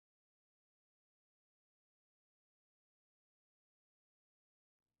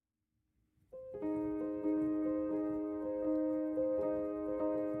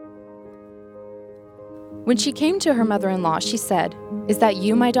When she came to her mother-in-law, she said, "Is that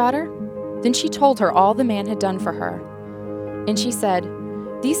you, my daughter?" Then she told her all the man had done for her. And she said,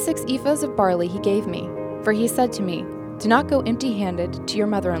 "These 6 ephahs of barley he gave me, for he said to me, 'Do not go empty-handed to your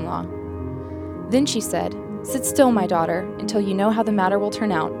mother-in-law.'" Then she said, "Sit still, my daughter, until you know how the matter will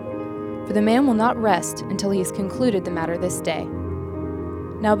turn out, for the man will not rest until he has concluded the matter this day."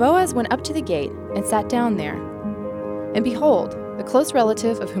 Now Boaz went up to the gate and sat down there. And behold, the close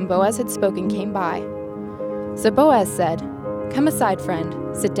relative of whom Boaz had spoken came by. So Boaz said, "Come aside, friend,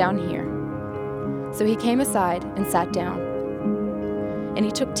 sit down here." So he came aside and sat down. And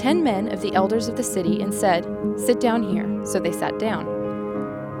he took 10 men of the elders of the city and said, "Sit down here." So they sat down.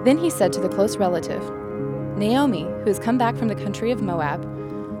 Then he said to the close relative, "Naomi, who has come back from the country of Moab,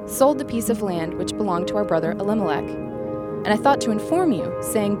 sold the piece of land which belonged to our brother Elimelech. And I thought to inform you,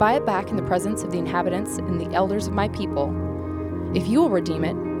 saying, 'Buy it back in the presence of the inhabitants and the elders of my people. If you will redeem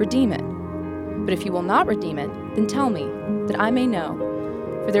it, redeem it. But if you will not redeem it, then tell me, that I may know.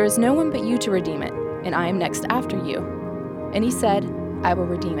 For there is no one but you to redeem it, and I am next after you.' And he said, 'I will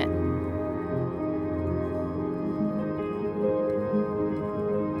redeem it.'"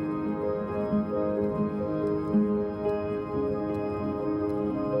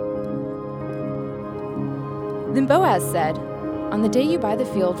 Then Boaz said, "On the day you buy the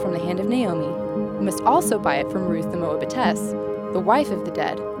field from the hand of Naomi, you must also buy it from Ruth the Moabitess, the wife of the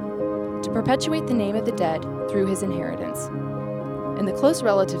dead, to perpetuate the name of the dead through his inheritance." And the close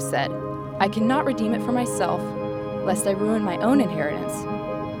relative said, "I cannot redeem it for myself, lest I ruin my own inheritance.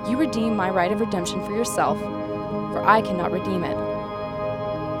 You redeem my right of redemption for yourself, for I cannot redeem it."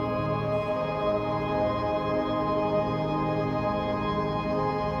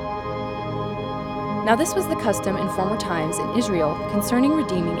 Now this was the custom in former times in Israel concerning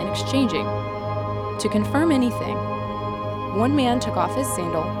redeeming and exchanging. To confirm anything, one man took off his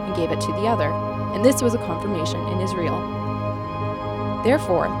sandal and gave it to the other, and this was a confirmation in Israel.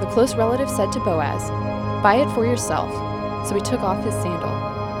 Therefore the close relative said to Boaz, "Buy it for yourself." So he took off his sandal.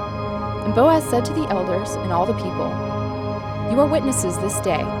 And Boaz said to the elders and all the people, "You are witnesses this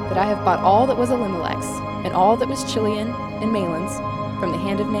day that I have bought all that was Elimelech's, and all that was Chilion and Mahlon's, from the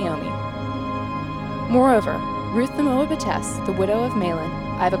hand of Naomi. Moreover, Ruth the Moabitess, the widow of Mahlon,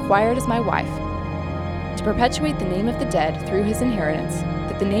 I have acquired as my wife, to perpetuate the name of the dead through his inheritance,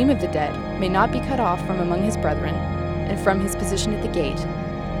 that the name of the dead may not be cut off from among his brethren, and from his position at the gate.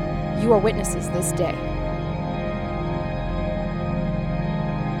 You are witnesses this day."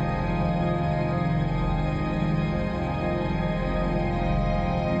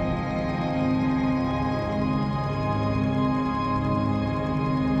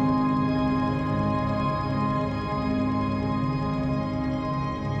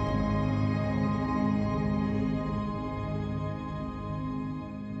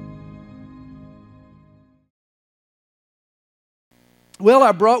 Well,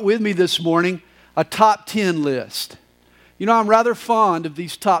 I brought with me this morning a top 10 list. You know, I'm rather fond of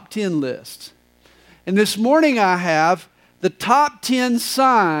these top 10 lists. And this morning I have the top 10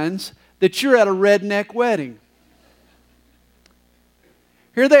 signs that you're at a redneck wedding.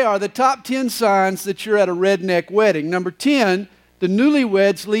 Here they are, the top 10 signs that you're at a redneck wedding. Number 10, the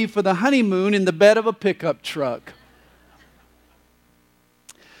newlyweds leave for the honeymoon in the bed of a pickup truck.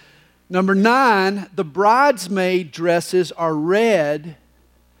 Number 9, the bridesmaid dresses are red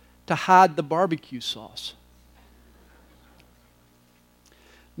to hide the barbecue sauce.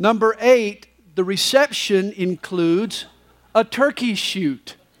 Number 8, the reception includes a turkey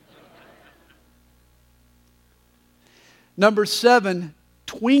shoot. Number 7,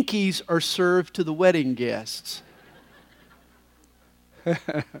 Twinkies are served to the wedding guests.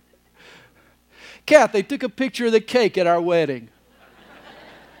 Kath, they took a picture of the cake at our wedding.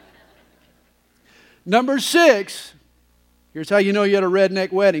 Number 6, here's how you know you're at a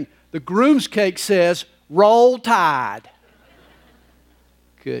redneck wedding. The groom's cake says, "Roll Tide."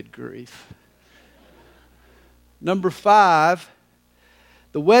 Good grief. Number 5,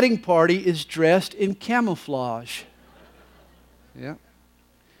 the wedding party is dressed in camouflage. Yeah.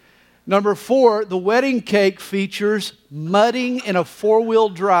 Number 4, the wedding cake features mudding in a 4-wheel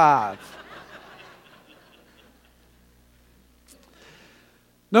drive.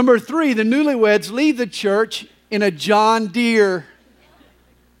 Number 3, the newlyweds leave the church in a John Deere.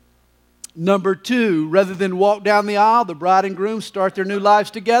 Number 2, rather than walk down the aisle, the bride and groom start their new lives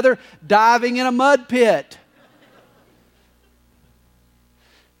together, diving in a mud pit.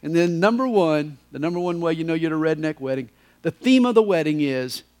 And then number 1, the number 1 way you know you're at a redneck wedding, the theme of the wedding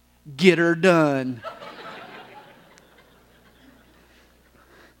is, "Get her done."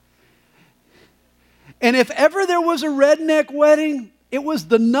 And if ever there was a redneck wedding, it was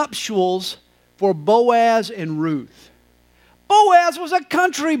the nuptials for Boaz and Ruth. Boaz was a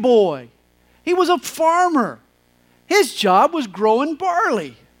country boy. He was a farmer. His job was growing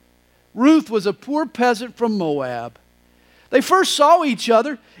barley. Ruth was a poor peasant from Moab. They first saw each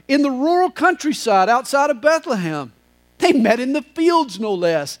other in the rural countryside outside of Bethlehem. They met in the fields, no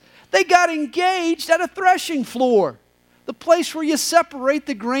less. They got engaged at a threshing floor, the place where you separate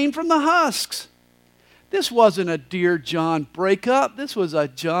the grain from the husks. This wasn't a Dear John breakup. This was a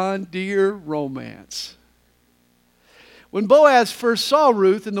John Deere romance. When Boaz first saw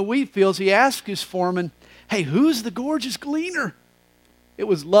Ruth in the wheat fields, he asked his foreman, "Hey, who's the gorgeous gleaner?" It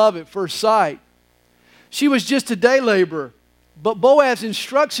was love at first sight. She was just a day laborer, but Boaz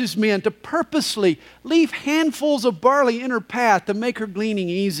instructs his men to purposely leave handfuls of barley in her path to make her gleaning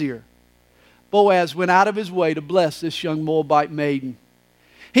easier. Boaz went out of his way to bless this young Moabite maiden.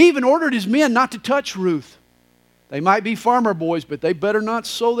 He even ordered his men not to touch Ruth. They might be farmer boys, but they better not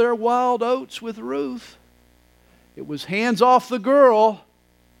sow their wild oats with Ruth. It was hands off the girl.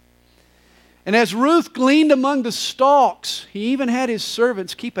 And as Ruth gleaned among the stalks, he even had his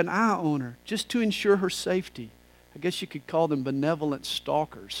servants keep an eye on her just to ensure her safety. I guess you could call them benevolent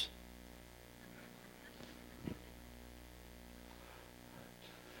stalkers.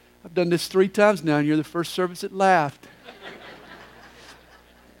 I've done this 3 times now, and you're the first service that laughed.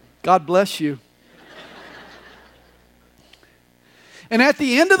 God bless you. And at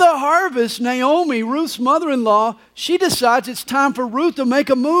the end of the harvest, Naomi, Ruth's mother-in-law, she decides it's time for Ruth to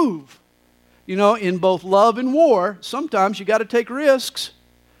make a move. You know, in both love and war, sometimes you got to take risks.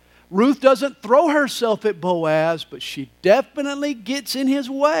 Ruth doesn't throw herself at Boaz, but she definitely gets in his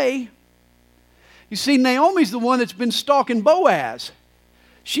way. You see, Naomi's the one that's been stalking Boaz.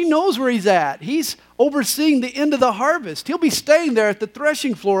 She knows where he's at. He's overseeing the end of the harvest. He'll be staying there at the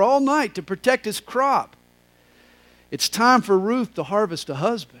threshing floor all night to protect his crop. It's time for Ruth to harvest a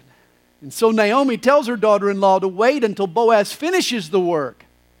husband. And so Naomi tells her daughter-in-law to wait until Boaz finishes the work,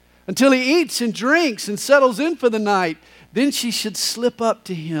 until he eats and drinks and settles in for the night. Then she should slip up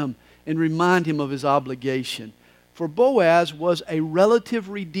to him and remind him of his obligation. For Boaz was a relative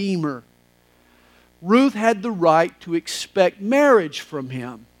redeemer. Ruth had the right to expect marriage from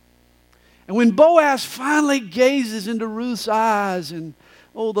him. And when Boaz finally gazes into Ruth's eyes and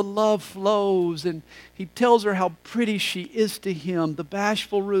the love flows, and he tells her how pretty she is to him, the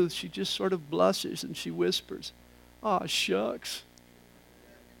bashful Ruth, she just sort of blushes and she whispers, "Aw, shucks."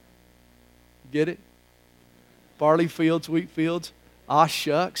 Get it? Barley fields, wheat fields, "Ah,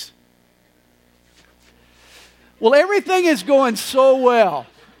 shucks." Well, everything is going so well.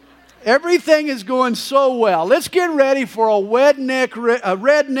 Everything is going so well. Let's get ready for a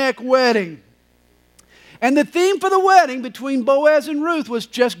redneck wedding. And the theme for the wedding between Boaz and Ruth was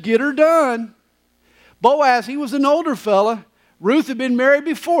just get her done. Boaz, he was an older fella. Ruth had been married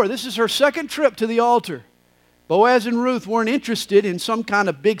before. This is her second trip to the altar. Boaz and Ruth weren't interested in some kind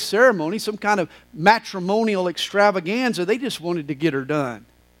of big ceremony, some kind of matrimonial extravaganza. They just wanted to get her done.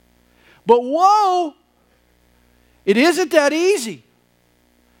 But whoa, it isn't that easy.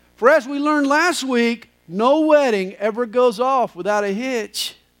 For as we learned last week, no wedding ever goes off without a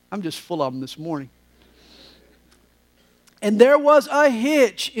hitch. I'm just full of them this morning. And there was a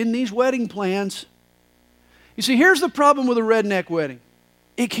hitch in these wedding plans. You see, here's the problem with a redneck wedding.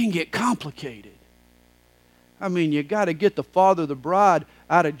 It can get complicated. I mean, you got to get the father of the bride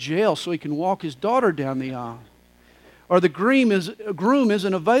out of jail so he can walk his daughter down the aisle. Or the groom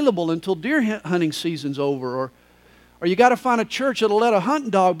isn't available until deer hunting season's over. Or you got to find a church that'll let a hunting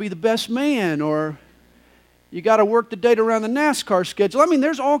dog be the best man. Or you got to work the date around the NASCAR schedule. I mean,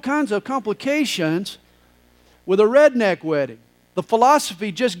 there's all kinds of complications with a redneck wedding. The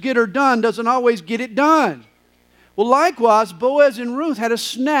philosophy, just get her done, doesn't always get it done. Well, likewise, Boaz and Ruth had a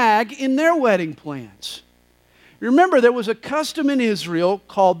snag in their wedding plans. Remember, there was a custom in Israel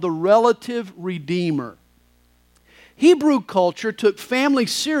called the relative redeemer. Hebrew culture took family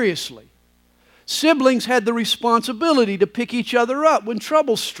seriously. Siblings had the responsibility to pick each other up when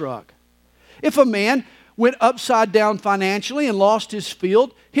trouble struck. If a man went upside down financially and lost his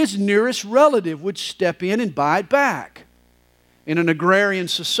field, his nearest relative would step in and buy it back. In an agrarian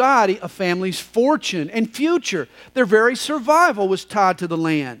society, a family's fortune and future, their very survival was tied to the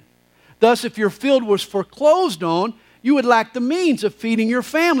land. Thus, if your field was foreclosed on, you would lack the means of feeding your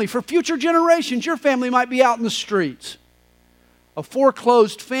family. For future generations, your family might be out in the streets. A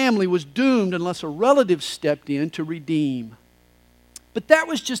foreclosed family was doomed unless a relative stepped in to redeem. But that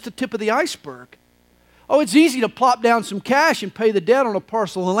was just the tip of the iceberg. Oh, it's easy to plop down some cash and pay the debt on a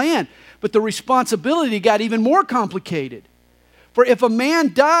parcel of land, but the responsibility got even more complicated. For if a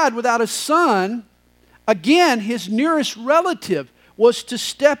man died without a son, again, his nearest relative was to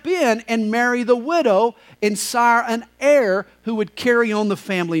step in and marry the widow and sire an heir who would carry on the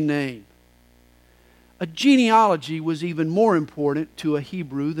family name. A genealogy was even more important to a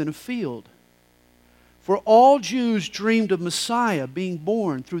Hebrew than a field. For all Jews dreamed of Messiah being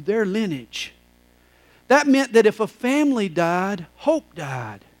born through their lineage. That meant that if a family died, hope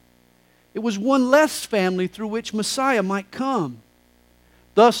died. It was one less family through which Messiah might come.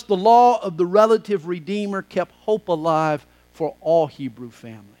 Thus, the law of the relative Redeemer kept hope alive for all Hebrew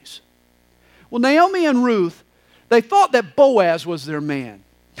families. Well, Naomi and Ruth, they thought that Boaz was their man.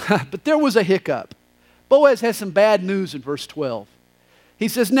 But there was a hiccup. Boaz has some bad news in verse 12. He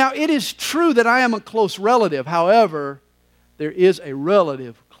says, "Now it is true that I am a close relative. However, there is a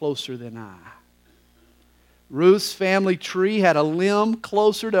relative closer than I." Ruth's family tree had a limb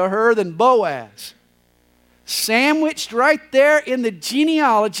closer to her than Boaz. Sandwiched right there in the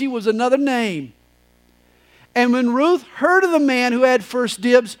genealogy was another name. And when Ruth heard of the man who had first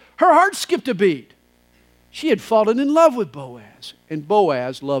dibs, her heart skipped a beat. She had fallen in love with Boaz, and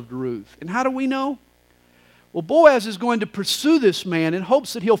Boaz loved Ruth. And how do we know? Well, Boaz is going to pursue this man in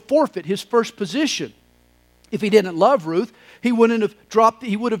hopes that he'll forfeit his first position. If he didn't love Ruth, he would have dropped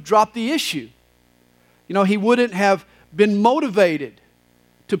the issue. You know, he wouldn't have been motivated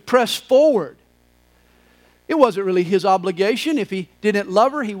to press forward. It wasn't really his obligation. If he didn't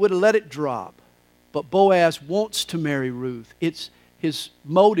love her, he would have let it drop. But Boaz wants to marry Ruth. His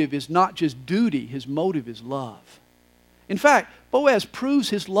motive is not just duty, his motive is love. In fact, Boaz proves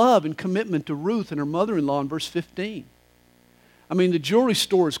his love and commitment to Ruth and her mother-in-law in verse 15. I mean, the jewelry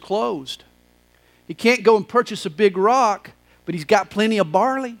store is closed. He can't go and purchase a big rock, but he's got plenty of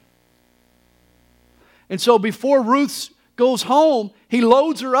barley. And so before Ruth goes home, he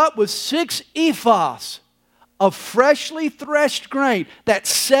loads her up with 6 ephahs of freshly threshed grain. That's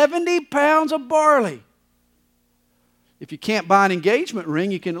 70 pounds of barley. If you can't buy an engagement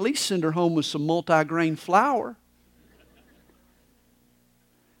ring, you can at least send her home with some multi-grain flour.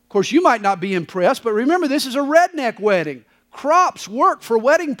 Of course, you might not be impressed, but remember, this is a redneck wedding. Crops work for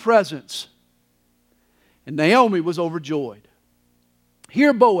wedding presents. And Naomi was overjoyed.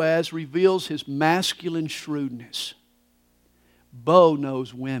 Here Boaz reveals his masculine shrewdness. Bo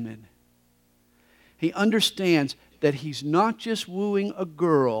knows women. He understands that he's not just wooing a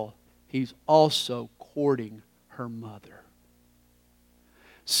girl, he's also courting her mother.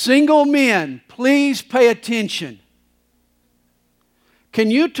 Single men, please pay attention. Can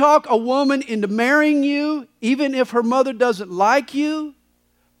you talk a woman into marrying you even if her mother doesn't like you?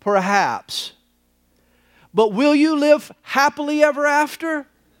 Perhaps. But will you live happily ever after?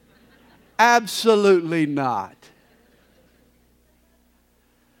 Absolutely not.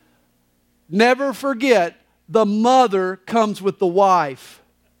 Never forget, the mother comes with the wife.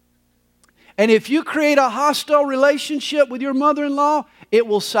 And if you create a hostile relationship with your mother-in-law, it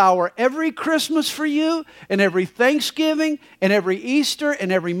will sour every Christmas for you, and every Thanksgiving, and every Easter, and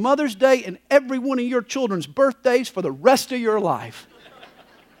every Mother's Day, and every one of your children's birthdays for the rest of your life.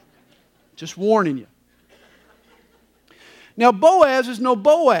 Just warning you. Now, Boaz is no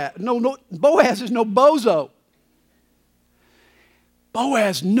Boaz. Boaz is no bozo.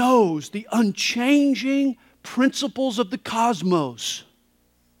 Boaz knows the unchanging principles of the cosmos.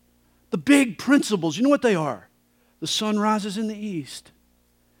 The big principles, you know what they are? The sun rises in the east.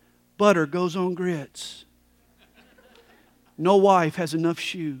 Butter goes on grits. No wife has enough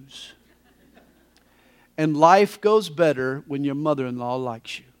shoes. And life goes better when your mother-in-law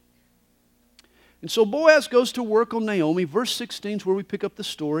likes you. And so Boaz goes to work on Naomi. Verse 16 is where we pick up the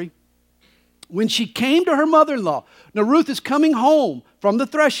story. When she came to her mother-in-law, now Ruth is coming home from the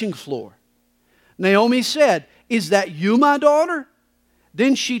threshing floor. Naomi said, "Is that you, my daughter?"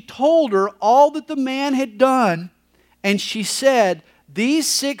 Then she told her all that the man had done, and she said, "These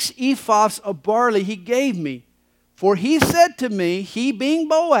 6 ephahs of barley he gave me. For he said to me," he being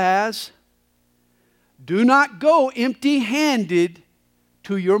Boaz, "do not go empty-handed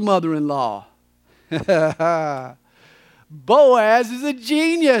to your mother-in-law." Boaz is a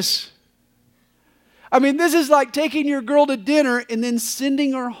genius. I mean, this is like taking your girl to dinner and then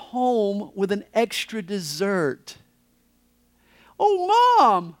sending her home with an extra dessert. "Oh,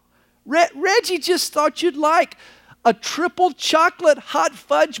 Mom, Reggie just thought you'd like a triple chocolate hot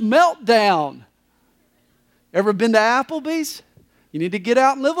fudge meltdown." Ever been to Applebee's? You need to get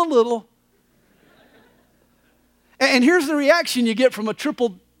out and live a little. And here's the reaction you get from a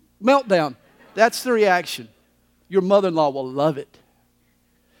triple meltdown. That's the reaction. Your mother-in-law will love it.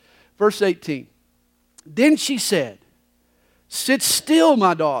 Verse 18. Then she said, "Sit still,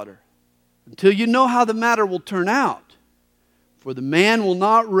 my daughter, until you know how the matter will turn out. For the man will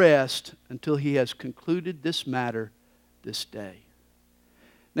not rest until he has concluded this matter this day."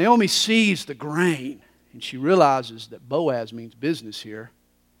 Naomi sees the grain, and she realizes that Boaz means business here.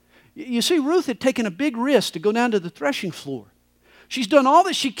 You see, Ruth had taken a big risk to go down to the threshing floor. She's done all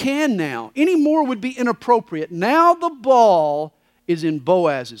that she can now. Any more would be inappropriate. Now the ball is in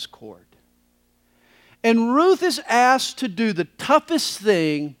Boaz's court. And Ruth is asked to do the toughest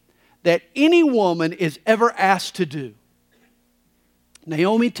thing that any woman is ever asked to do.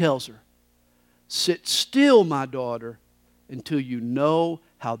 Naomi tells her, "Sit still, my daughter, until you know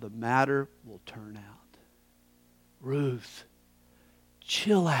how the matter will turn out." Ruth,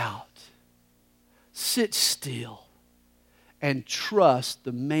 chill out. Sit still and trust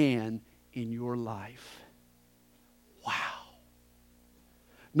the man in your life. Wow.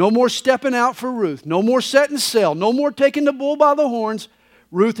 No more stepping out for Ruth. No more setting sail. No more taking the bull by the horns.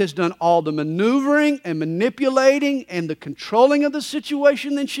 Ruth has done all the maneuvering and manipulating and the controlling of the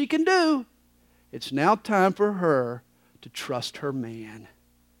situation that she can do. It's now time for her to trust her man.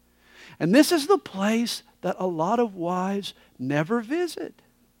 And this is the place that a lot of wives never visit.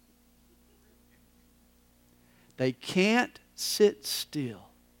 They can't sit still.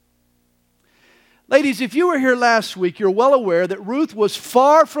 Ladies, if you were here last week, you're well aware that Ruth was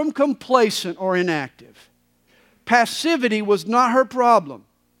far from complacent or inactive. Passivity was not her problem.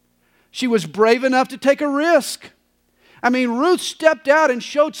 She was brave enough to take a risk. Ruth stepped out and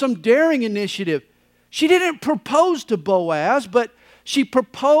showed some daring initiative. She didn't propose to Boaz, but she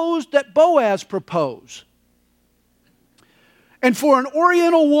proposed that Boaz propose. And for an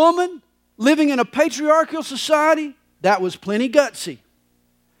Oriental woman living in a patriarchal society, that was plenty gutsy.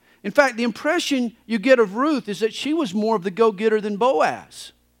 In fact, the impression you get of Ruth is that she was more of the go-getter than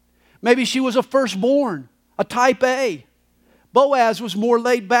Boaz. Maybe she was a firstborn, a type A. Boaz was more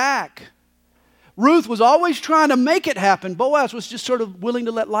laid back. Ruth was always trying to make it happen. Boaz was just sort of willing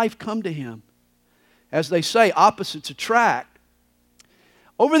to let life come to him. As they say, opposites attract.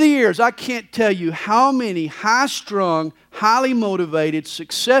 Over the years, I can't tell you how many high-strung, highly motivated,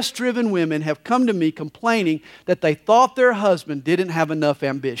 success-driven women have come to me complaining that they thought their husband didn't have enough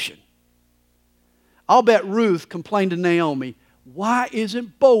ambition. I'll bet Ruth complained to Naomi, "Why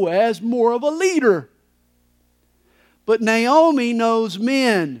isn't Boaz more of a leader?" But Naomi knows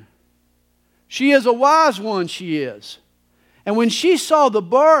men. She is a wise one, she is. And when she saw the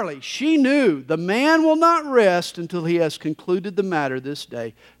barley, she knew the man will not rest until he has concluded the matter this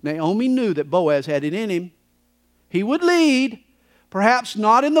day. Naomi knew that Boaz had it in him. He would lead, perhaps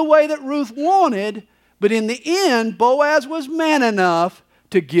not in the way that Ruth wanted, but in the end, Boaz was man enough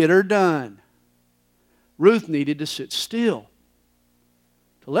to get her done. Ruth needed to sit still,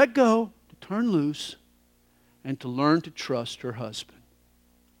 to let go, to turn loose, and to learn to trust her husband.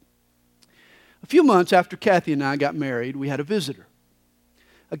 A few months after Kathy and I got married, we had a visitor.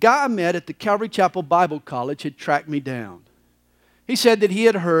 A guy I met at the Calvary Chapel Bible College had tracked me down. He said that he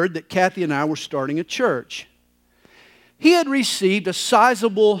had heard that Kathy and I were starting a church. He had received a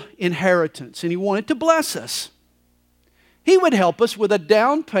sizable inheritance and he wanted to bless us. He would help us with a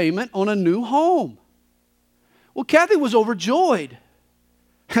down payment on a new home. Well, Kathy was overjoyed.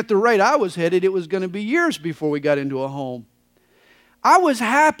 At the rate I was headed, it was going to be years before we got into a home. I was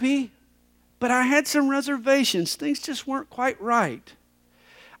happy, but I had some reservations. Things just weren't quite right.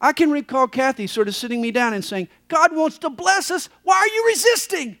 I can recall Kathy sort of sitting me down and saying, "God wants to bless us. Why are you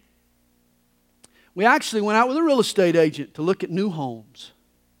resisting?" We actually went out with a real estate agent to look at new homes.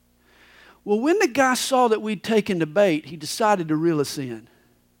 Well, when the guy saw that we'd taken the bait, he decided to reel us in.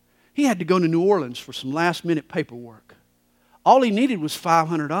 He had to go to New Orleans for some last-minute paperwork. All he needed was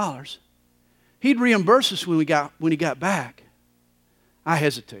 $500. He'd reimburse us when he got back. I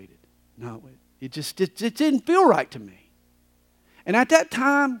hesitated. No, it didn't feel right to me. And at that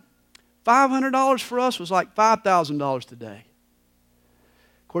time, $500 for us was like $5,000 today.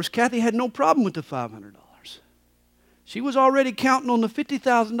 Of course, Kathy had no problem with the $500. She was already counting on the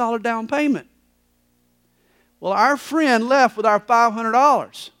 $50,000 down payment. Well, our friend left with our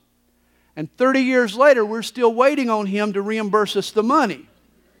 $500. And 30 years later, we're still waiting on him to reimburse us the money.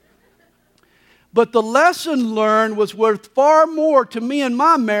 But the lesson learned was worth far more to me and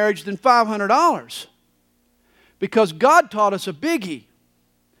my marriage than $500. Because God taught us a biggie.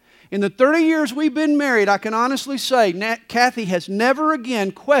 In the 30 years we've been married, I can honestly say Kathy has never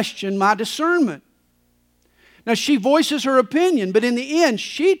again questioned my discernment. Now, she voices her opinion, but in the end,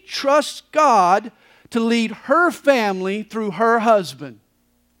 she trusts God to lead her family through her husband.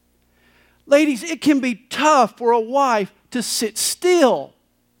 Ladies, it can be tough for a wife to sit still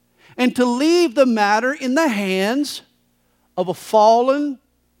and to leave the matter in the hands of a fallen,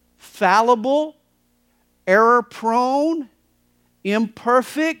 fallible, error-prone,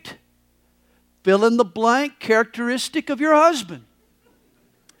 imperfect, fill-in-the-blank characteristic of your husband.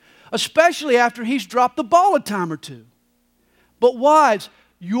 especially after he's dropped the ball a time or two. But wives,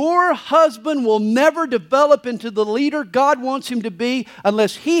 your husband will never develop into the leader God wants him to be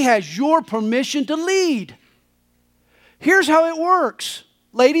unless he has your permission to lead. Here's how it works.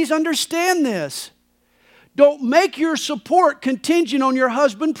 Ladies, understand this. Don't make your support contingent on your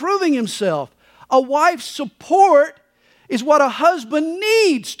husband proving himself. A wife's support is what a husband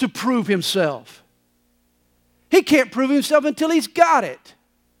needs to prove himself. He can't prove himself until he's got it.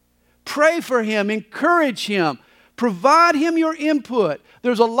 Pray for him, encourage him, provide him your input.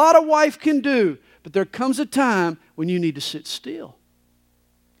 There's a lot a wife can do, but there comes a time when you need to sit still.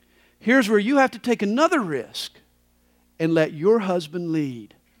 Here's where you have to take another risk and let your husband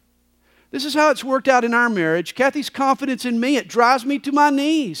lead. This is how it's worked out in our marriage. Kathy's confidence in me, it drives me to my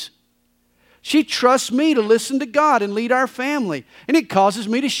knees. She trusts me to listen to God and lead our family, and it causes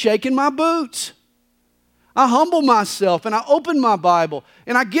me to shake in my boots. I humble myself and I open my Bible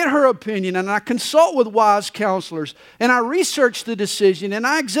and I get her opinion and I consult with wise counselors and I research the decision and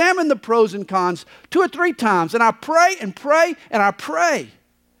I examine the pros and cons 2 or 3 times and I pray and pray and I pray.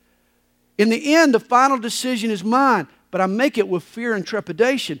 In the end, the final decision is mine, but I make it with fear and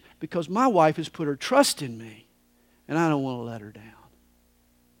trepidation because my wife has put her trust in me and I don't want to let her down.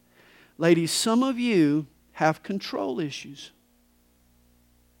 Ladies, some of you have control issues.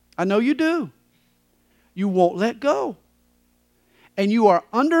 I know you do. You won't let go. And you are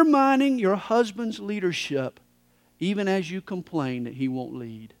undermining your husband's leadership even as you complain that he won't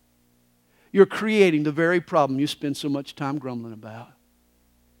lead. You're creating the very problem you spend so much time grumbling about.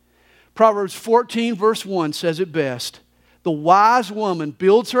 Proverbs 14 verse 1 says it best. The wise woman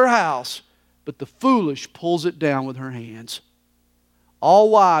builds her house, but the foolish pulls it down with her hands. All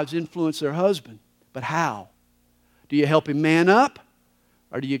wives influence their husband, but how? Do you help him man up,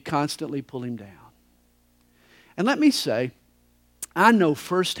 or do you constantly pull him down? And let me say, I know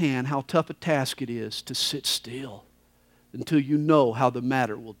firsthand how tough a task it is to sit still until you know how the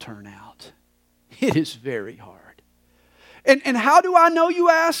matter will turn out. It is very hard. And how do I know, you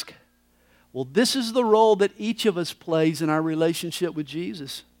ask? Well, this is the role that each of us plays in our relationship with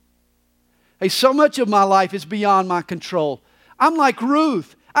Jesus. Hey, so much of my life is beyond my control. I'm like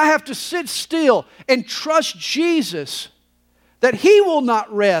Ruth. I have to sit still and trust Jesus that He will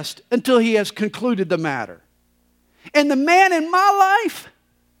not rest until He has concluded the matter. And the man in my life,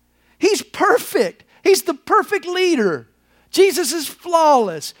 he's perfect. He's the perfect leader. Jesus is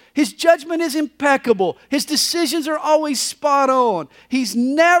flawless. His judgment is impeccable. His decisions are always spot on. He's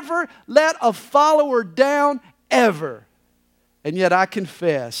never let a follower down, ever. And yet I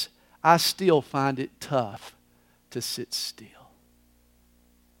confess, I still find it tough to sit still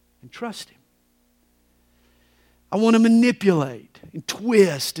and trust Him. I want to manipulate and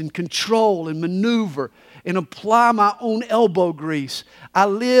twist and control and maneuver and apply my own elbow grease. I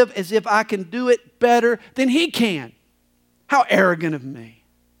live as if I can do it better than He can. How arrogant of me.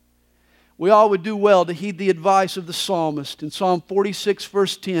 We all would do well to heed the advice of the psalmist. In Psalm 46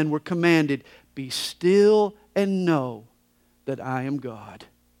 verse 10, we're commanded, be still and know that I am God.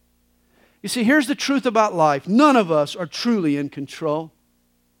 You see, here's the truth about life. None of us are truly in control.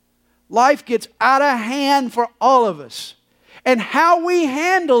 Life gets out of hand for all of us. And how we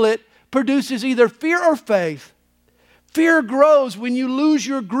handle it produces either fear or faith. Fear grows when you lose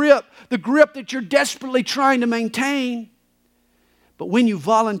your grip, the grip that you're desperately trying to maintain. But when you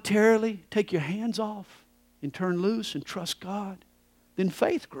voluntarily take your hands off and turn loose and trust God, then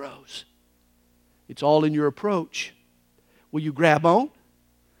faith grows. It's all in your approach. Will you grab on,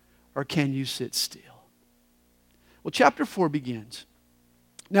 or can you sit still? Well, chapter 4 begins.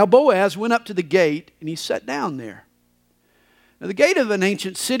 Now Boaz went up to the gate and he sat down there. Now the gate of an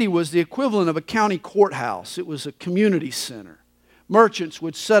ancient city was the equivalent of a county courthouse. It was a community center. Merchants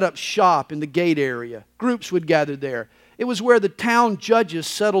would set up shop in the gate area. Groups would gather there. It was where the town judges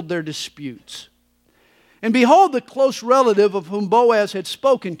settled their disputes. And behold, the close relative of whom Boaz had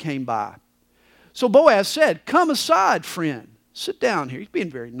spoken came by. So Boaz said, come aside, friend. Sit down here. He's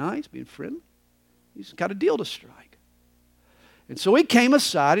being very nice, being friendly. He's got a deal to strike. And so he came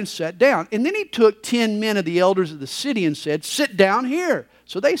aside and sat down. And then he took 10 men of the elders of the city and said, sit down here.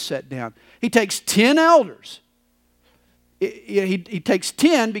 So they sat down. He takes 10 elders. He takes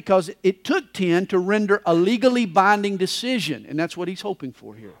 10 because it took 10 to render a legally binding decision. And that's what he's hoping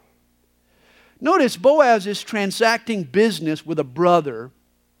for here. Notice Boaz is transacting business with a brother,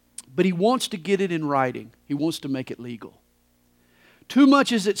 but he wants to get it in writing. He wants to make it legal. Too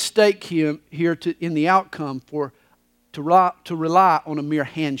much is at stake here in the outcome to rely on a mere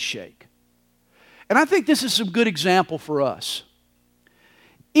handshake. And I think this is some good example for us.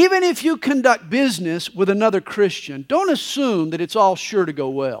 Even if you conduct business with another Christian, don't assume that it's all sure to go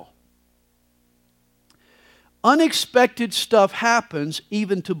well. unexpected stuff happens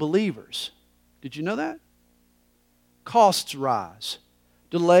even to believers. Did you know that? Costs rise.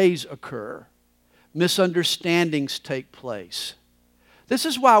 Delays occur. Misunderstandings take place. This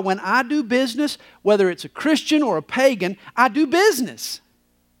is why when I do business, whether it's a Christian or a pagan, I do business.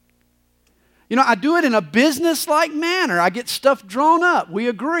 You know, I do it in a business-like manner. I get stuff drawn up. We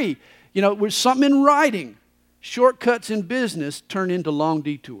agree. You know, there's something in writing. Shortcuts in business turn into long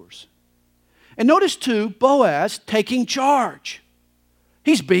detours. And notice too, Boaz taking charge.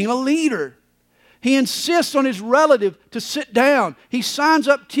 He's being a leader. He insists on his relative to sit down. He signs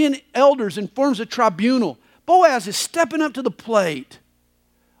up 10 elders and forms a tribunal. Boaz is stepping up to the plate.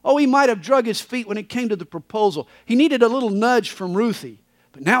 Oh, he might have drug his feet when it came to the proposal. He needed a little nudge from Ruthie,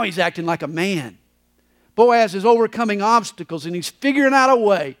 but now he's acting like a man. Boaz is overcoming obstacles and he's figuring out a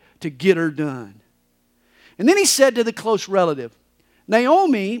way to get her done. And then he said to the close relative,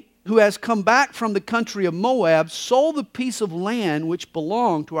 Naomi, who has come back from the country of Moab, sold the piece of land which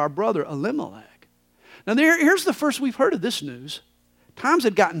belonged to our brother Elimelech. Now here's the first we've heard of this news. Times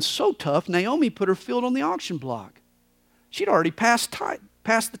had gotten so tough, Naomi put her field on the auction block. She'd already passed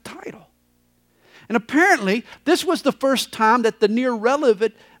the title. And apparently, this was the first time that the near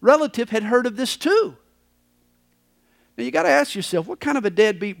relative had heard of this too. Now you got to ask yourself, what kind of a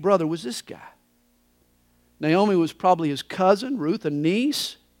deadbeat brother was this guy? Naomi was probably his cousin, Ruth, a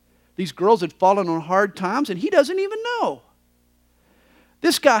niece. These girls had fallen on hard times, and he doesn't even know.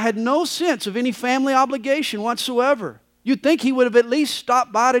 This guy had no sense of any family obligation whatsoever. You'd think he would have at least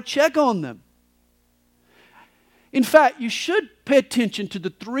stopped by to check on them. In fact, you should pay attention to the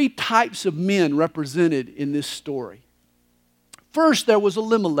three types of men represented in this story. First, there was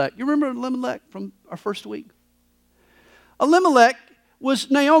Elimelech. You remember Elimelech from our first week? Elimelech was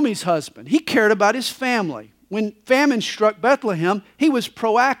Naomi's husband. He cared about his family. When famine struck Bethlehem, he was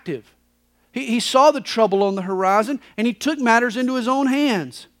proactive. He saw the trouble on the horizon, and he took matters into his own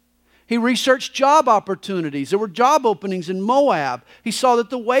hands. He researched job opportunities. There were job openings in Moab. He saw that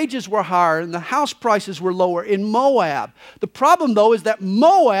the wages were higher and the house prices were lower in Moab. The problem, though, is that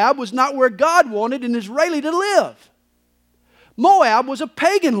Moab was not where God wanted an Israeli to live. Moab was a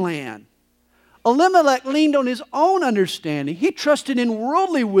pagan land. Elimelech leaned on his own understanding. He trusted in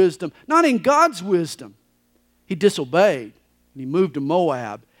worldly wisdom, not in God's wisdom. He disobeyed, and he moved to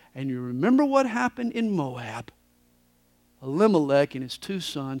Moab. And you remember what happened in Moab? Elimelech and his two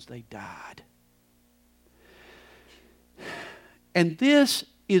sons, they died. And this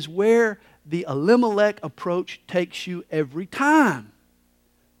is where the Elimelech approach takes you every time.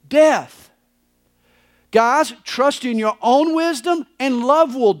 Death. Guys, trust in your own wisdom and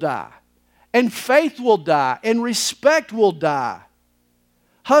love will die. And faith will die. And respect will die.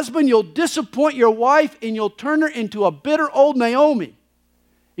 Husband, you'll disappoint your wife and you'll turn her into a bitter old Naomi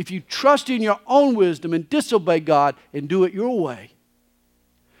if you trust in your own wisdom and disobey God and do it your way.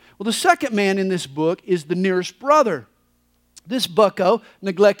 Well, the second man in this book is the nearest brother. This bucko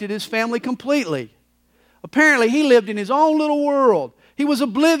neglected his family completely. Apparently, he lived in his own little world. He was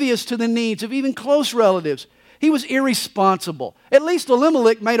oblivious to the needs of even close relatives. He was irresponsible. At least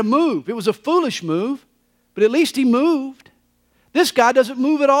Elimelech made a move. It was a foolish move, but at least he moved. This guy doesn't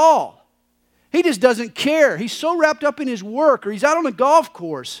move at all. He just doesn't care. He's so wrapped up in his work, or he's out on a golf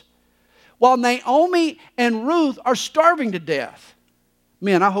course, while Naomi and Ruth are starving to death.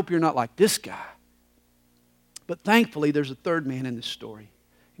 Man, I hope you're not like this guy. But thankfully, there's a third man in this story,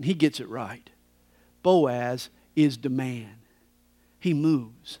 and he gets it right. Boaz is the man. He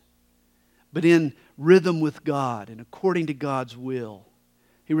moves, but in rhythm with God and according to God's will.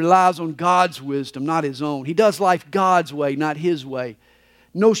 He relies on God's wisdom, not his own. He does life God's way, not his way.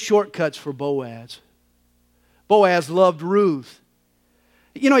 No shortcuts for Boaz. Boaz loved Ruth.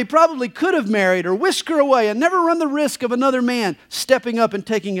 You know, he probably could have married her, whisked her away, and never run the risk of another man stepping up and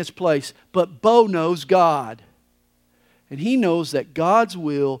taking his place. But Bo knows God. And he knows that God's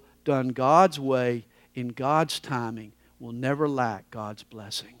will, done God's way, in God's timing, will never lack God's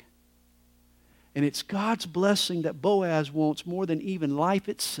blessing. And it's God's blessing that Boaz wants more than even life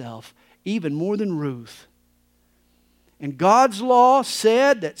itself, even more than Ruth. And God's law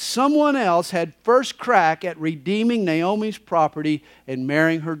said that someone else had first crack at redeeming Naomi's property and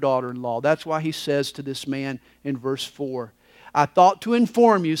marrying her daughter-in-law. That's why he says to this man in verse 4, I thought to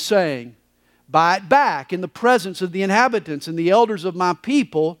inform you, saying, buy it back in the presence of the inhabitants and the elders of my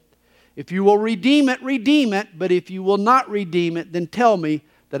people. If you will redeem it, redeem it. But if you will not redeem it, then tell me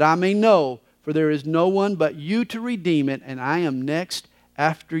that I may know. For there is no one but you to redeem it, and I am next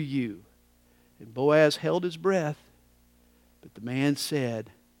after you. And Boaz held his breath. But the man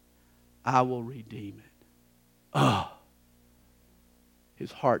said, I will redeem it. Oh,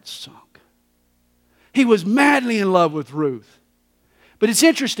 his heart sunk. He was madly in love with Ruth. But it's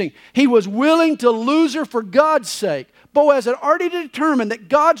interesting. He was willing to lose her for God's sake. Boaz had already determined that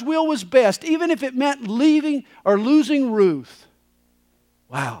God's will was best, even if it meant leaving or losing Ruth.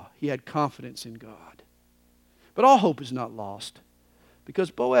 Wow, he had confidence in God. But all hope is not lost, because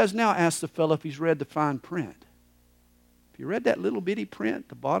Boaz now asks the fellow if he's read the fine print. Have you read that little bitty print at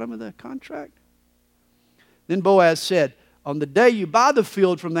the bottom of the contract? Then Boaz said, on the day you buy the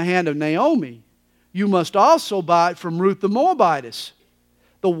field from the hand of Naomi, you must also buy it from Ruth the Moabitess,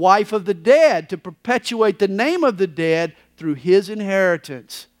 the wife of the dead, to perpetuate the name of the dead through his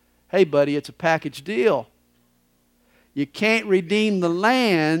inheritance. Hey, buddy, it's a package deal. You can't redeem the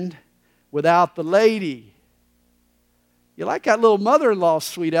land without the lady. You like that little mother-in-law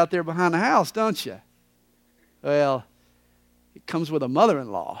suite out there behind the house, don't you? Well, it comes with a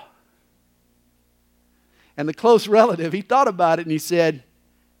mother-in-law. And the close relative, he thought about it and he said,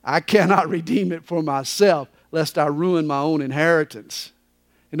 I cannot redeem it for myself, lest I ruin my own inheritance.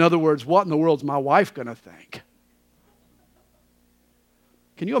 In other words, what in the world's my wife going to think?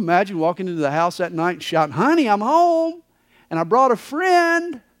 Can you imagine walking into the house that night and shouting, honey, I'm home, and I brought a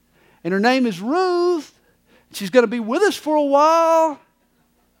friend, and her name is Ruth. She's going to be with us for a while.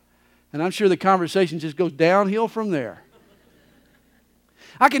 And I'm sure the conversation just goes downhill from there.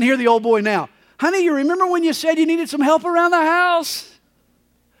 I can hear the old boy now. Honey, you remember when you said you needed some help around the house?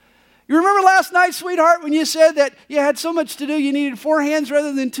 You remember last night, sweetheart, when you said that you had so much to do you needed 4 hands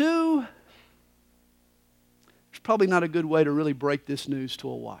rather than 2? It's probably not a good way to really break this news to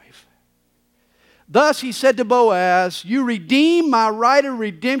a wife. Thus he said to Boaz, you redeem my right of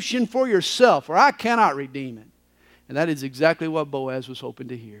redemption for yourself, or I cannot redeem it. And that is exactly what Boaz was hoping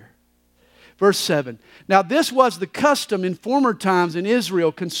to hear. Verse 7. Now this was the custom in former times in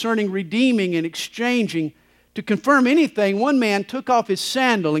Israel concerning redeeming and exchanging. To confirm anything, one man took off his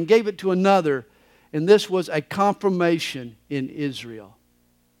sandal and gave it to another, and this was a confirmation in Israel.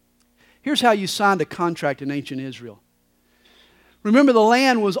 Here's how you signed a contract in ancient Israel. Remember, the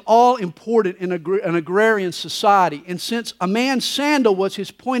land was all important in an agrarian society, and since a man's sandal was his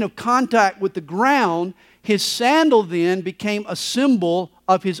point of contact with the ground, his sandal then became a symbol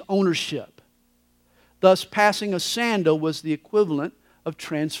of his ownership. Thus, passing a sandal was the equivalent of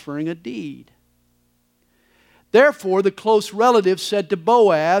transferring a deed. Therefore, the close relative said to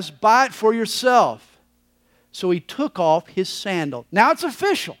Boaz, buy it for yourself. So he took off his sandal. Now it's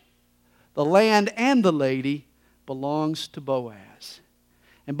official. The land and the lady belongs to Boaz.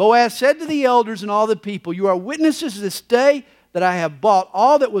 And Boaz said to the elders and all the people, you are witnesses this day that I have bought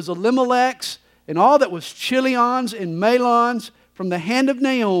all that was Elimelech's and all that was Chilion's and Mahlon's from the hand of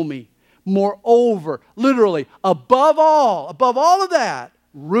Naomi. Moreover, literally, above all of that,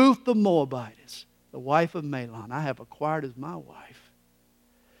 Ruth the Moabitess, the wife of Mahlon, I have acquired as my wife.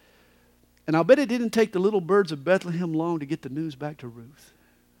 And I'll bet it didn't take the little birds of Bethlehem long to get the news back to Ruth.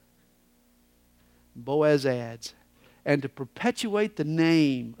 Boaz adds, and to perpetuate the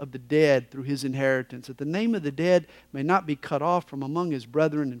name of the dead through his inheritance, that the name of the dead may not be cut off from among his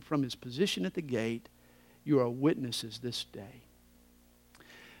brethren and from his position at the gate, you are witnesses this day.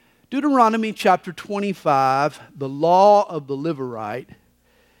 Deuteronomy chapter 25, the law of the Levirate,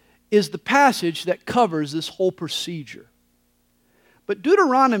 is the passage that covers this whole procedure. But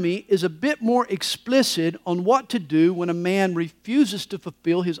Deuteronomy is a bit more explicit on what to do when a man refuses to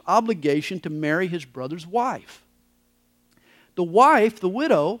fulfill his obligation to marry his brother's wife. The wife, the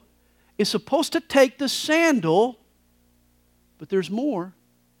widow, is supposed to take the sandal, but there's more.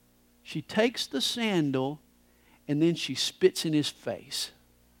 She takes the sandal and then she spits in his face.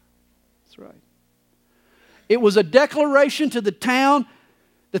 That's right. It was a declaration to the town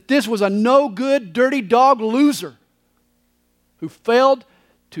that this was a no-good, dirty dog loser who failed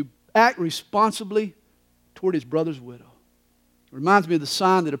to act responsibly toward his brother's widow. It reminds me of the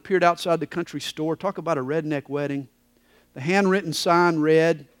sign that appeared outside the country store. Talk about a redneck wedding. The handwritten sign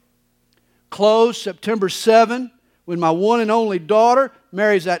read, closed September 7, when my one and only daughter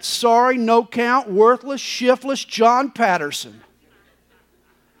marries that sorry, no-count, worthless, shiftless John Patterson.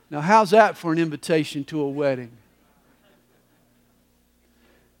 Now, how's that for an invitation to a wedding?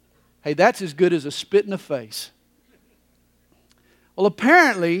 Hey, that's as good as a spit in the face. Well,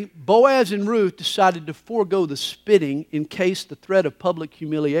 apparently, Boaz and Ruth decided to forego the spitting in case the threat of public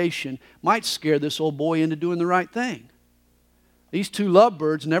humiliation might scare this old boy into doing the right thing. These two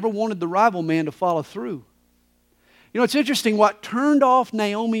lovebirds never wanted the rival man to follow through. You know, it's interesting, what turned off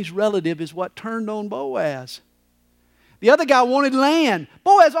Naomi's relative is what turned on Boaz. The other guy wanted land.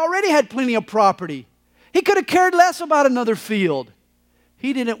 Boaz already had plenty of property. He could have cared less about another field.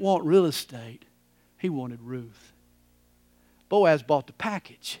 He didn't want real estate. He wanted Ruth. Boaz bought the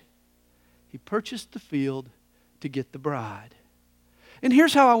package. He purchased the field to get the bride. And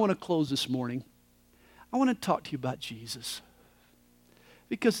here's how I want to close this morning. I want to talk to you about Jesus.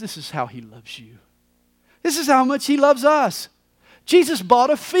 Because this is how He loves you. This is how much He loves us. Jesus bought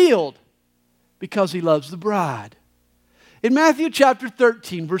a field because He loves the bride. In Matthew chapter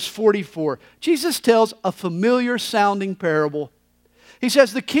 13, verse 44, Jesus tells a familiar sounding parable. He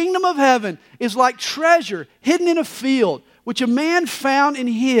says, the kingdom of heaven is like treasure hidden in a field, which a man found and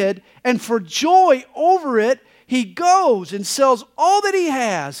hid, and for joy over it, he goes and sells all that he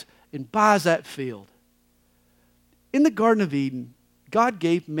has and buys that field. In the Garden of Eden, God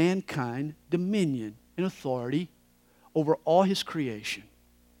gave mankind dominion and authority over all His creation.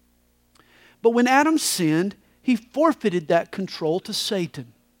 But when Adam sinned, he forfeited that control to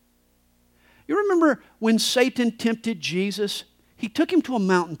Satan. You remember when Satan tempted Jesus? He took Him to a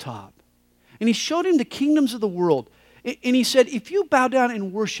mountaintop and he showed him the kingdoms of the world. And he said, if you bow down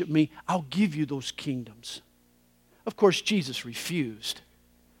and worship me, I'll give you those kingdoms. Of course, Jesus refused.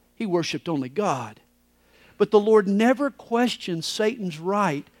 He worshiped only God. But the Lord never questioned Satan's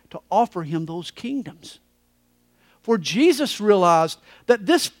right to offer him those kingdoms. For Jesus realized that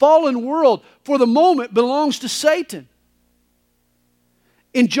this fallen world, for the moment, belongs to Satan.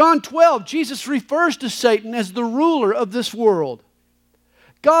 In John 12, Jesus refers to Satan as the ruler of this world.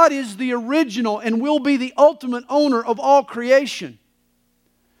 God is the original and will be the ultimate owner of all creation.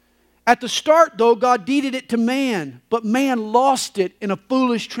 At the start, though, God deeded it to man, but man lost it in a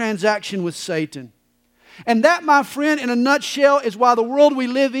foolish transaction with Satan. And that, my friend, in a nutshell, is why the world we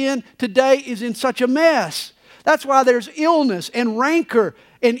live in today is in such a mess. That's why there's illness and rancor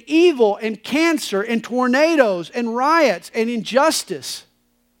and evil and cancer and tornadoes and riots and injustice.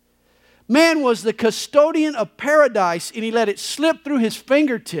 Man was the custodian of paradise and he let it slip through his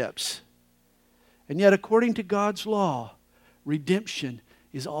fingertips. And yet, according to God's law, redemption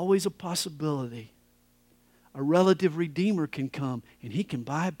is always a possibility. A relative redeemer can come and he can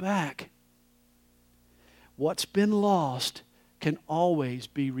buy it back. What's been lost can always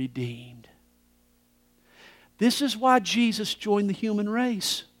be redeemed. This is why Jesus joined the human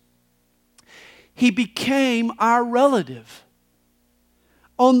race. He became our relative.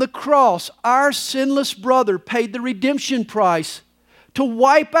 On the cross, our sinless brother paid the redemption price to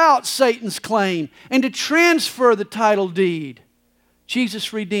wipe out Satan's claim and to transfer the title deed.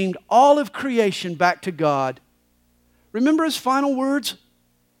 Jesus redeemed all of creation back to God. Remember His final words?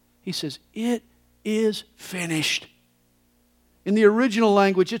 He says, it is finished. In the original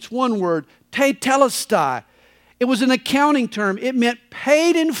language, it's one word, tetelestai. It was an accounting term. It meant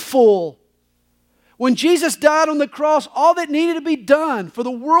paid in full. When Jesus died on the cross, all that needed to be done for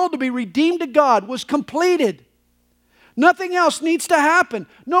the world to be redeemed to God was completed. Nothing else needs to happen.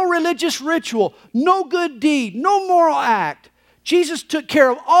 No religious ritual, no good deed, no moral act. Jesus took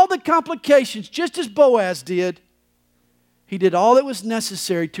care of all the complications just as Boaz did. He did all that was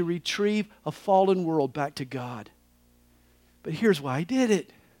necessary to retrieve a fallen world back to God. But here's why He did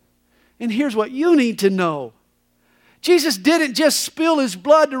it. And here's what you need to know. Jesus didn't just spill His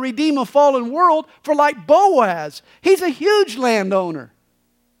blood to redeem a fallen world for like Boaz. He's a huge landowner.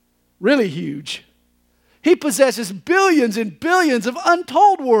 Really huge. He possesses billions and billions of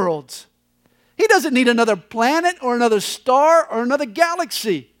untold worlds. He doesn't need another planet or another star or another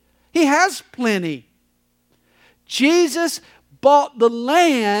galaxy. He has plenty. Jesus bought the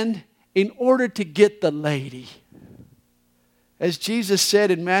land in order to get the lady. As Jesus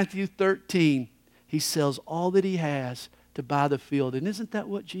said in Matthew 13, He sells all that He has to buy the field. And isn't that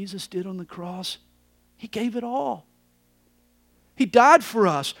what Jesus did on the cross? He gave it all. He died for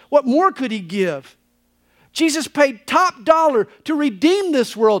us. What more could He give? Jesus paid top dollar to redeem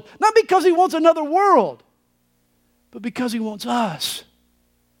this world, not because He wants another world, but because He wants us.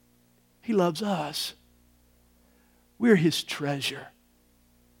 He loves us. We're His treasure.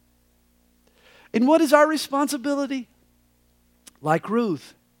 And what is our responsibility? Like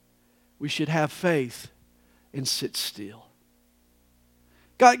Ruth, we should have faith and sit still.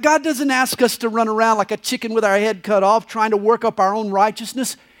 God doesn't ask us to run around like a chicken with our head cut off, trying to work up our own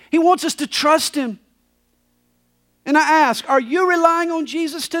righteousness. He wants us to trust Him. And I ask, are you relying on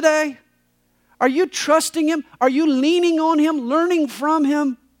Jesus today? Are you trusting Him? Are you leaning on Him, learning from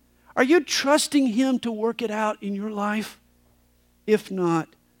Him? Are you trusting Him to work it out in your life? If not,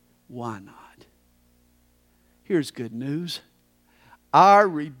 why not? Here's good news. Our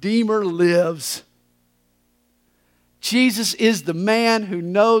Redeemer lives. Jesus is the man who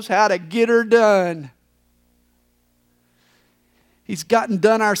knows how to get her done. He's gotten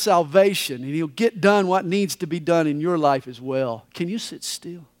done our salvation, and He'll get done what needs to be done in your life as well. Can you sit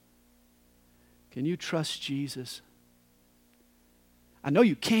still? Can you trust Jesus? I know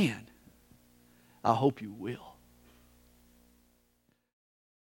you can. I hope you will.